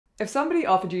If somebody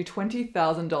offered you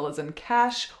 $20,000 in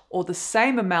cash or the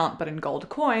same amount but in gold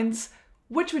coins,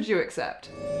 which would you accept?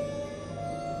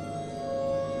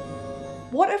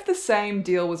 What if the same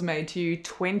deal was made to you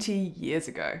 20 years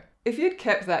ago? If you'd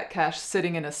kept that cash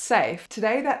sitting in a safe,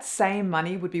 today that same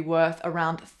money would be worth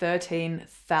around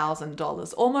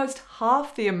 $13,000, almost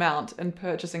half the amount in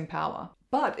purchasing power.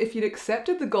 But if you'd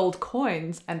accepted the gold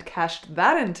coins and cashed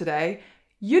that in today,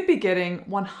 you'd be getting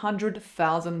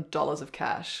 $100,000 of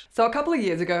cash. So a couple of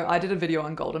years ago, I did a video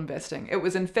on gold investing. It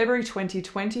was in February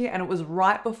 2020, and it was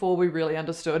right before we really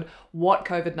understood what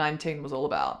COVID-19 was all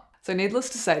about. So needless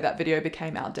to say, that video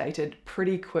became outdated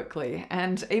pretty quickly,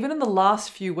 and even in the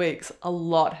last few weeks, a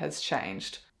lot has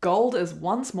changed. Gold is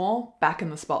once more back in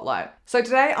the spotlight. So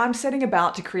today I'm setting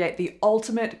about to create the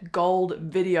ultimate gold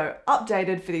video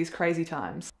updated for these crazy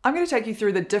times. I'm going to take you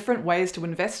through the different ways to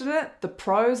invest in it, the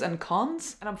pros and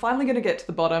cons, and I'm finally going to get to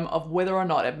the bottom of whether or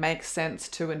not it makes sense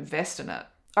to invest in it.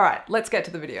 All right, let's get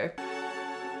to the video.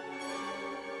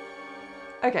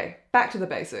 Okay, back to the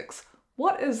basics.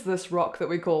 What is this rock that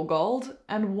we call gold,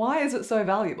 and why is it so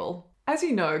valuable? As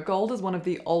you know, gold is one of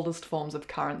the oldest forms of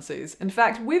currencies. In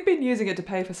fact, we've been using it to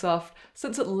pay for stuff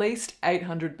since at least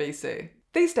 800 BC.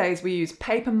 These days we use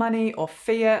paper money or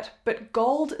fiat, but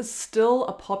gold is still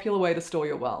a popular way to store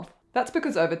your wealth. That's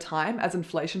because over time, as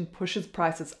inflation pushes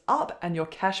prices up and your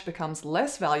cash becomes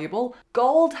less valuable,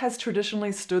 gold has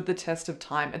traditionally stood the test of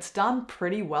time. It's done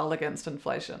pretty well against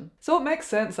inflation. So it makes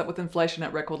sense that with inflation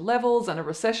at record levels and a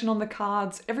recession on the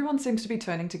cards, everyone seems to be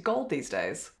turning to gold these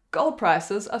days. Gold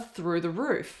prices are through the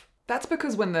roof. That's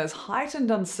because when there's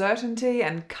heightened uncertainty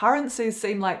and currencies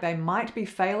seem like they might be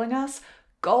failing us,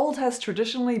 gold has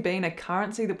traditionally been a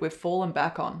currency that we've fallen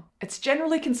back on. It's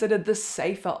generally considered the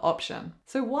safer option.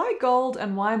 So why gold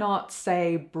and why not,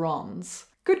 say, bronze?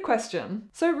 Good question.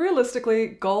 So realistically,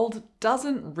 gold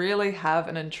doesn't really have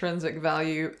an intrinsic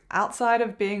value outside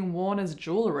of being worn as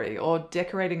jewelry or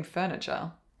decorating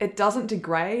furniture. It doesn't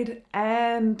degrade,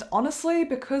 and honestly,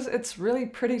 because it's really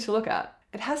pretty to look at.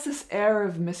 It has this air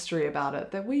of mystery about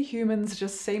it that we humans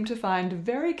just seem to find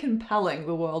very compelling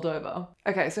the world over.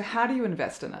 Okay, so how do you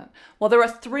invest in it? Well, there are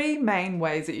three main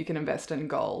ways that you can invest in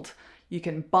gold. You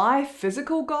can buy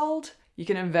physical gold, you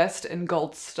can invest in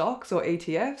gold stocks or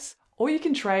ETFs, or you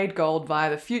can trade gold via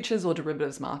the futures or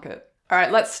derivatives market. All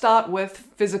right, let's start with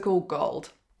physical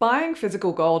gold. Buying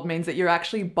physical gold means that you're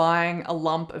actually buying a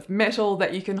lump of metal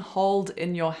that you can hold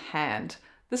in your hand.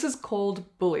 This is called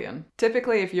bullion.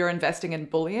 Typically, if you're investing in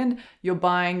bullion, you're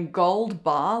buying gold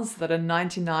bars that are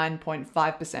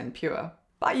 99.5% pure.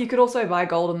 But you could also buy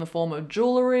gold in the form of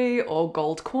jewelry or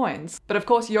gold coins. But of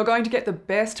course, you're going to get the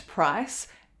best price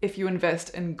if you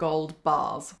invest in gold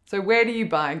bars. So where do you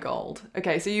buy gold?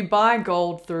 Okay, so you buy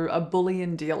gold through a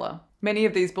bullion dealer. Many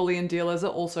of these bullion dealers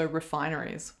are also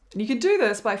refineries. And you can do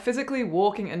this by physically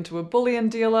walking into a bullion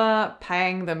dealer,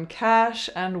 paying them cash,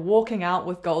 and walking out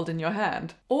with gold in your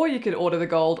hand. Or you could order the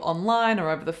gold online or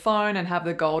over the phone and have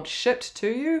the gold shipped to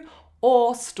you,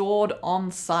 or stored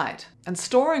on site. And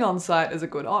storing on site is a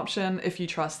good option if you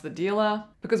trust the dealer,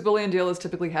 because bullion dealers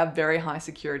typically have very high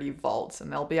security vaults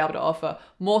and they'll be able to offer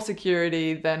more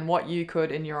security than what you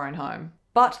could in your own home.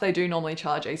 But they do normally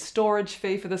charge a storage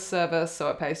fee for this service, so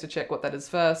it pays to check what that is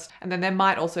first. And then there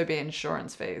might also be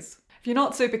insurance fees. If you're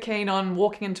not super keen on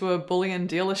walking into a bullion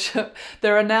dealership,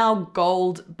 there are now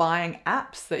gold buying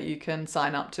apps that you can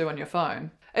sign up to on your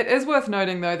phone. It is worth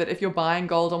noting though that if you're buying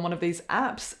gold on one of these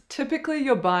apps, typically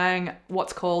you're buying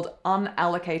what's called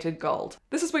unallocated gold.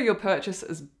 This is where your purchase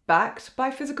is backed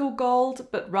by physical gold,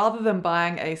 but rather than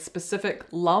buying a specific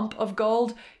lump of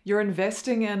gold, you're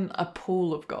investing in a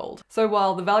pool of gold. So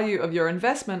while the value of your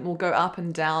investment will go up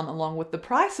and down along with the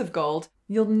price of gold,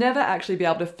 you'll never actually be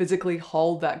able to physically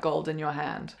hold that gold in your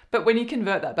hand. But when you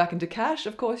convert that back into cash,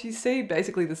 of course, you see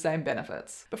basically the same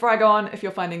benefits. Before I go on, if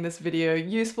you're finding this video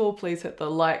useful, please hit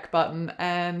the like button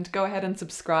and go ahead and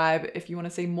subscribe if you want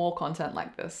to see more content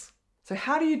like this. So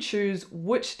how do you choose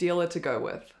which dealer to go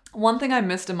with? One thing I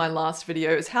missed in my last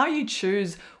video is how you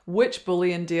choose which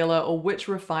bullion dealer or which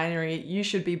refinery you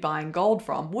should be buying gold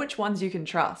from, which ones you can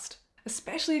trust.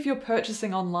 Especially if you're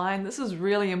purchasing online, this is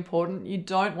really important. You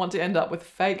don't want to end up with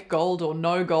fake gold or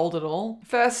no gold at all.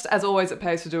 First, as always, it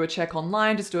pays to do a check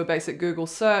online. Just do a basic Google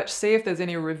search, see if there's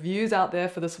any reviews out there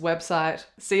for this website,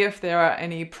 see if there are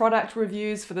any product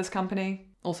reviews for this company.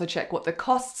 Also check what the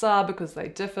costs are because they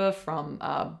differ from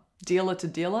dealer to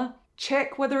dealer.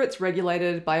 Check whether it's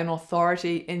regulated by an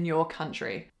authority in your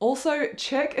country. Also,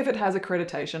 check if it has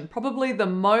accreditation. Probably the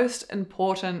most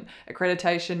important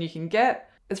accreditation you can get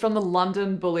is from the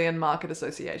London Bullion Market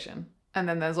Association. And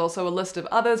then there's also a list of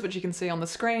others which you can see on the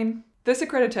screen. This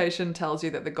accreditation tells you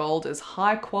that the gold is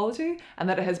high quality and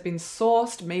that it has been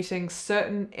sourced meeting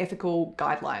certain ethical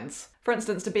guidelines. For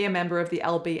instance, to be a member of the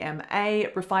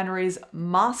LBMA, refineries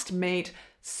must meet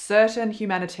certain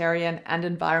humanitarian and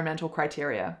environmental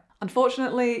criteria.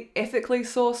 Unfortunately, ethically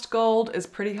sourced gold is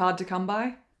pretty hard to come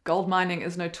by. Gold mining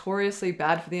is notoriously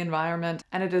bad for the environment,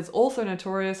 and it is also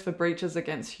notorious for breaches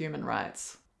against human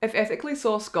rights. If ethically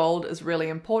sourced gold is really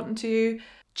important to you,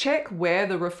 check where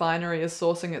the refinery is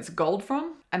sourcing its gold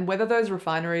from and whether those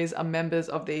refineries are members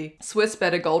of the Swiss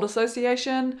Better Gold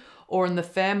Association or in the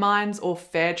Fair Mines or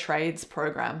Fair Trades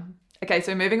program. Okay,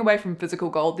 so moving away from physical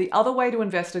gold, the other way to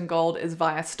invest in gold is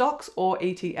via stocks or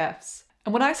ETFs.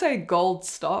 And when I say gold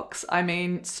stocks, I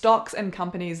mean stocks and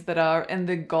companies that are in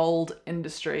the gold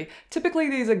industry. Typically,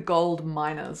 these are gold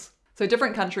miners. So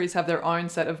different countries have their own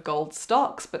set of gold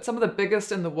stocks, but some of the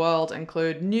biggest in the world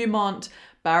include Newmont,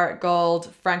 Barrick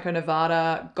Gold,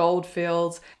 Franco-Nevada, Gold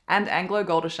Fields, and Anglo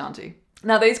Gold Ashanti.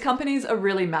 Now, these companies are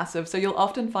really massive, so you'll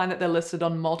often find that they're listed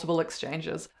on multiple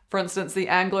exchanges. For instance, the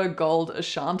Anglo Gold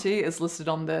Ashanti is listed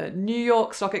on the New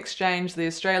York Stock Exchange, the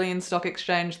Australian Stock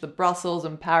Exchange, the Brussels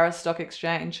and Paris Stock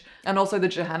Exchange, and also the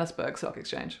Johannesburg Stock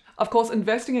Exchange. Of course,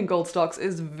 investing in gold stocks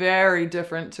is very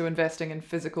different to investing in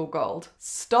physical gold.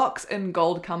 Stocks in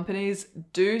gold companies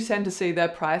do tend to see their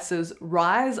prices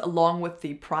rise along with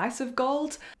the price of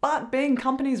gold, but being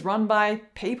companies run by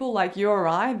people like you or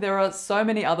I, there are so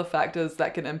many other factors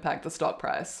that can impact the stock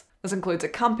price. This includes a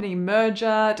company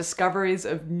merger, discoveries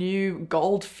of new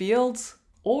gold fields,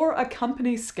 or a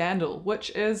company scandal, which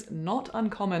is not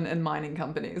uncommon in mining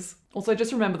companies. Also,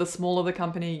 just remember, the smaller the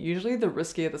company, usually the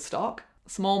riskier the stock.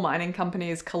 Small mining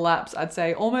companies collapse, I'd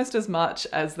say, almost as much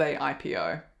as they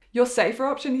IPO. Your safer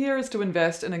option here is to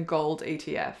invest in a gold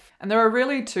ETF. And there are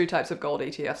really two types of gold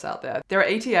ETFs out there. There are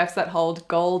ETFs that hold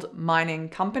gold mining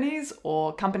companies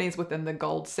or companies within the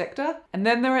gold sector. And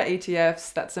then there are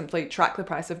ETFs that simply track the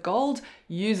price of gold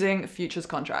using futures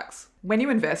contracts. When you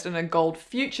invest in a gold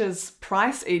futures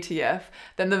price ETF,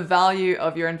 then the value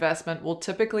of your investment will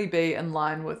typically be in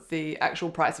line with the actual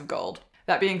price of gold.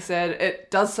 That being said,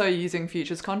 it does so using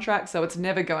futures contracts, so it's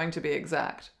never going to be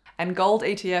exact. And gold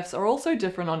ETFs are also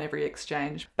different on every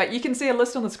exchange, but you can see a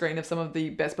list on the screen of some of the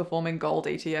best performing gold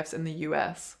ETFs in the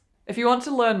US. If you want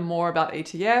to learn more about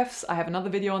ETFs, I have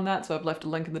another video on that, so I've left a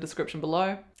link in the description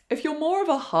below. If you're more of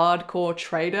a hardcore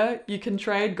trader, you can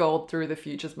trade gold through the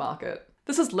futures market.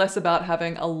 This is less about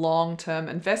having a long-term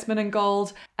investment in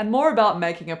gold and more about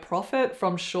making a profit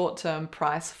from short-term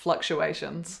price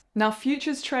fluctuations. Now,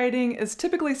 futures trading is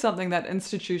typically something that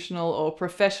institutional or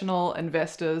professional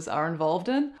investors are involved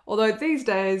in, although these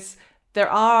days there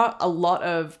are a lot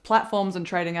of platforms and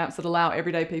trading apps that allow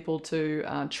everyday people to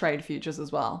trade futures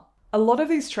as well. A lot of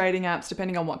these trading apps,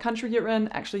 depending on what country you're in,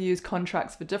 actually use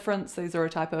contracts for difference. These are a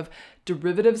type of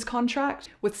derivatives contract.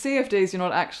 With CFDs, you're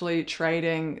not actually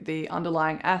trading the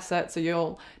underlying asset, so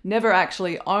you'll never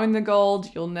actually own the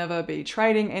gold, you'll never be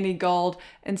trading any gold.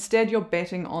 Instead, you're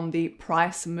betting on the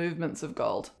price movements of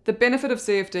gold. The benefit of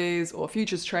CFDs or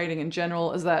futures trading in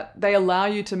general is that they allow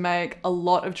you to make a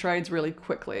lot of trades really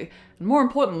quickly. And more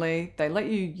importantly, they let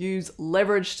you use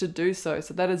leverage to do so.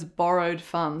 So that is borrowed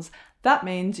funds. That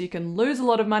means you can lose a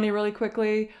lot of money really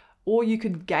quickly, or you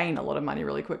could gain a lot of money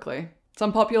really quickly.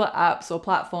 Some popular apps or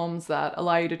platforms that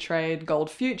allow you to trade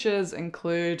gold futures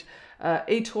include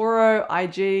eToro,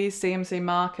 IG, CMC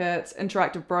Markets,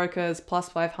 Interactive Brokers, Plus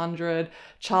 500,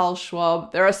 Charles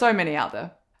Schwab. There are so many out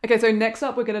there. Okay, so next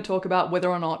up, we're going to talk about whether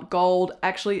or not gold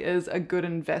actually is a good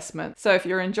investment. So if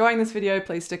you're enjoying this video,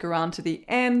 please stick around to the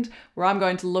end, where I'm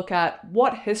going to look at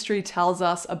what history tells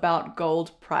us about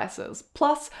gold prices.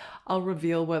 Plus, I'll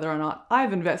reveal whether or not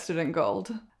I've invested in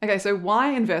gold. Okay, so why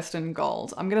invest in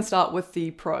gold? I'm going to start with the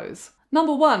pros.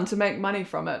 Number one, to make money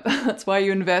from it. That's why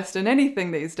you invest in anything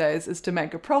these days, is to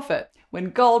make a profit. When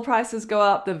gold prices go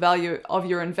up, the value of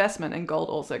your investment in gold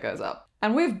also goes up.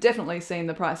 And we've definitely seen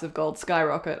the price of gold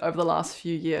skyrocket over the last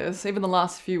few years, even the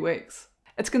last few weeks.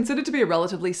 It's considered to be a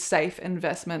relatively safe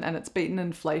investment and it's beaten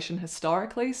inflation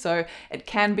historically, so it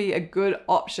can be a good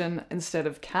option instead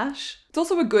of cash. It's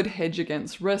also a good hedge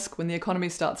against risk when the economy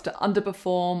starts to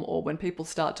underperform or when people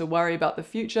start to worry about the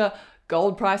future.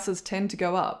 Gold prices tend to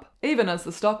go up, even as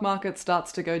the stock market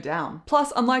starts to go down.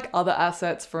 Plus, unlike other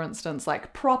assets, for instance,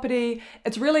 like property,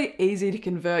 it's really easy to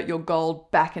convert your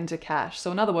gold back into cash. So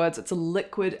in other words, it's a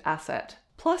liquid asset.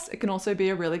 Plus, it can also be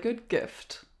a really good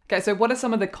gift. Okay, so what are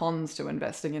some of the cons to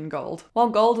investing in gold? While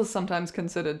gold is sometimes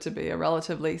considered to be a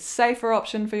relatively safer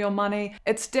option for your money,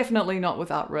 it's definitely not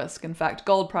without risk. In fact,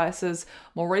 gold prices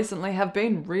more recently have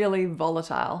been really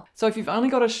volatile. So if you've only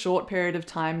got a short period of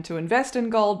time to invest in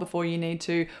gold before you need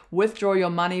to withdraw your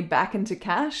money back into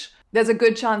cash, there's a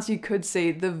good chance you could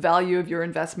see the value of your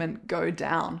investment go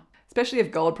down, especially if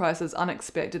gold prices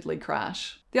unexpectedly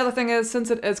crash. The other thing is,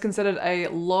 since it is considered a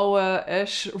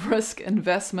lower-ish risk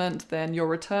investment, then your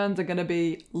returns are going to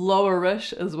be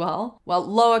lower-ish as well. Well,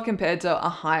 lower compared to a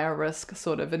higher risk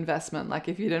sort of investment. Like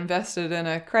if you'd invested in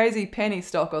a crazy penny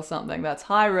stock or something, that's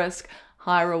high risk,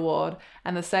 high reward,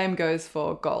 and the same goes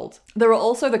for gold. There are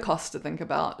also the costs to think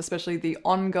about, especially the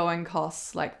ongoing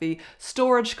costs, like the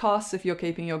storage costs if you're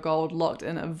keeping your gold locked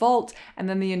in a vault, and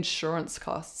then the insurance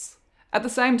costs. At the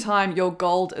same time, your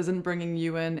gold isn't bringing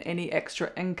you in any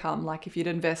extra income, like if you'd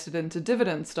invested into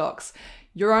dividend stocks.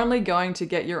 You're only going to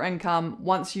get your income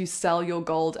once you sell your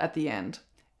gold at the end.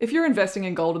 If you're investing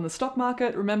in gold in the stock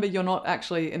market, remember you're not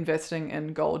actually investing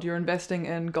in gold. You're investing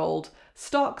in gold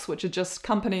stocks, which are just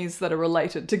companies that are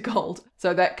related to gold.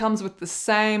 So that comes with the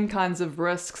same kinds of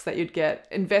risks that you'd get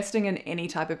investing in any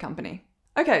type of company.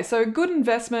 Okay, so good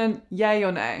investment, yay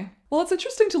or nay? Well, it's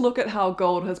interesting to look at how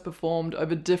gold has performed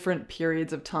over different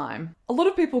periods of time. A lot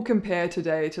of people compare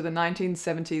today to the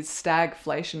 1970s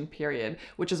stagflation period,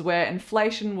 which is where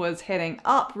inflation was heading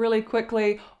up really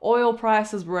quickly, oil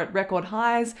prices were at record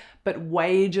highs, but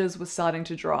wages were starting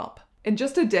to drop. In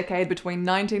just a decade between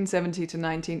 1970 to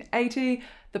 1980,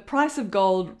 the price of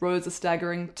gold rose a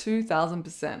staggering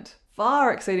 2,000%,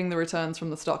 far exceeding the returns from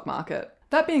the stock market.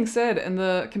 That being said, in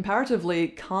the comparatively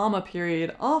calmer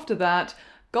period after that,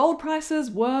 gold prices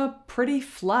were pretty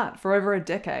flat for over a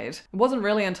decade. It wasn't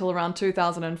really until around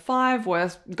 2005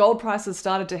 where gold prices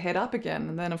started to head up again,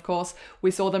 and then of course we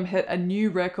saw them hit a new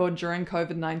record during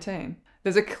COVID-19.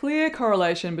 There's a clear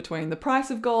correlation between the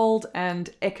price of gold and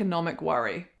economic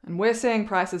worry. And we're seeing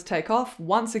prices take off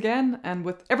once again, and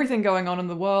with everything going on in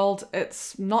the world,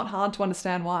 it's not hard to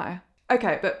understand why.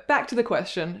 Okay, but back to the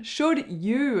question, should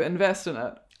you invest in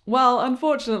it? Well,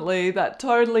 unfortunately, that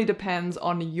totally depends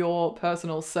on your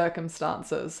personal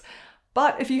circumstances.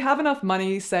 But if you have enough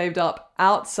money saved up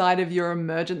outside of your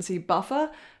emergency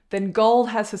buffer, then gold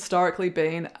has historically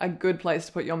been a good place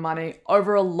to put your money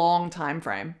over a long time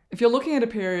frame. If you're looking at a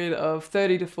period of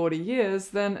 30 to 40 years,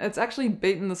 then it's actually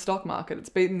beaten the stock market. It's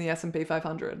beaten the S&P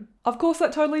 500. Of course,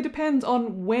 that totally depends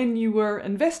on when you were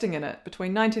investing in it.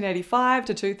 Between 1985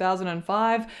 to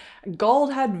 2005,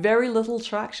 gold had very little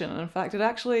traction. In fact, it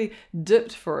actually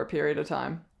dipped for a period of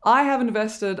time. I have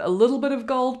invested a little bit of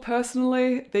gold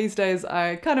personally. These days,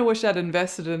 I kind of wish I'd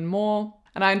invested in more.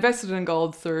 And I invested in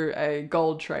gold through a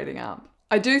gold trading app.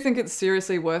 I do think it's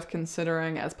seriously worth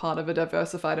considering as part of a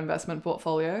diversified investment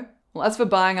portfolio. Well, as for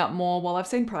buying up more, while I've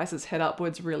seen prices head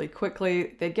upwards really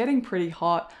quickly, they're getting pretty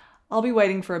hot. I'll be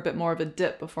waiting for a bit more of a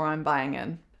dip before I'm buying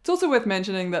in. It's also worth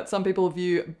mentioning that some people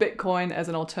view Bitcoin as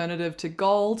an alternative to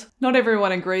gold. Not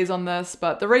everyone agrees on this,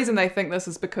 but the reason they think this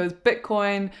is because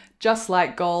Bitcoin, just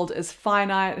like gold, is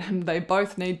finite and they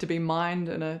both need to be mined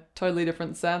in a totally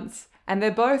different sense. And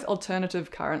they're both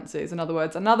alternative currencies, in other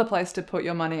words, another place to put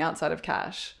your money outside of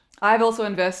cash. I've also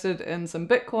invested in some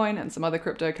Bitcoin and some other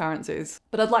cryptocurrencies,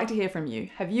 but I'd like to hear from you.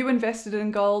 Have you invested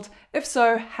in gold? If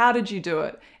so, how did you do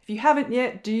it? If you haven't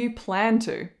yet, do you plan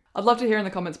to? I'd love to hear in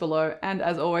the comments below, and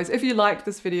as always, if you liked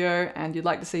this video and you'd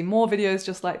like to see more videos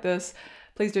just like this,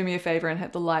 please do me a favor and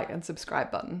hit the like and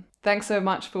subscribe button. Thanks so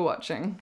much for watching.